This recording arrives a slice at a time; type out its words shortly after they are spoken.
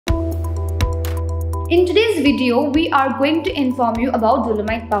In today's video, we are going to inform you about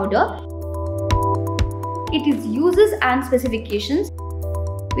dolomite powder, its uses and specifications.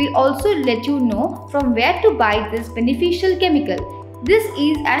 We'll also let you know from where to buy this beneficial chemical. This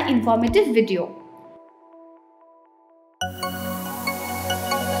is an informative video.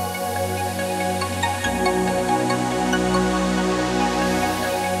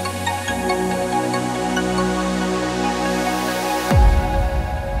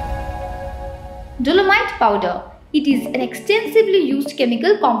 Dolomite powder. It is an extensively used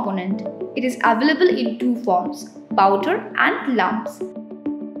chemical component. It is available in two forms, powder and lumps.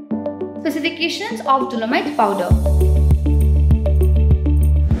 Specifications of dolomite powder.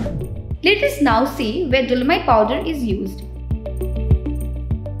 Let us now see where dolomite powder is used.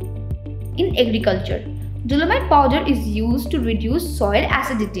 In agriculture, dolomite powder is used to reduce soil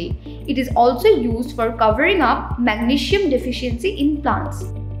acidity. It is also used for covering up magnesium deficiency in plants.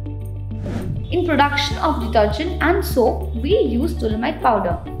 In production of detergent and soap, we use dolomite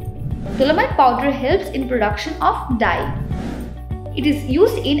powder. Dolomite powder helps in production of dye. It is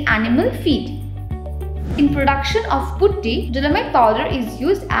used in animal feed. In production of putty, dolomite powder is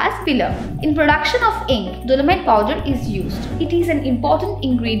used as filler. In production of ink, dolomite powder is used. It is an important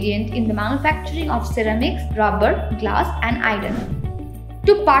ingredient in the manufacturing of ceramics, rubber, glass and iron.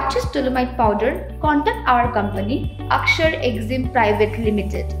 To purchase dolomite powder, contact our company, Akshar Exim Private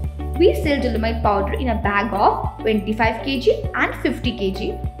Limited. We sell dolomite powder in a bag of 25 kg and 50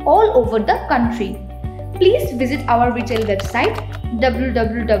 kg all over the country. Please visit our retail website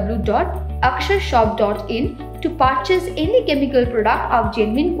www.aksharshop.in to purchase any chemical product of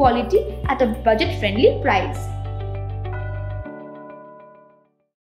genuine quality at a budget-friendly price.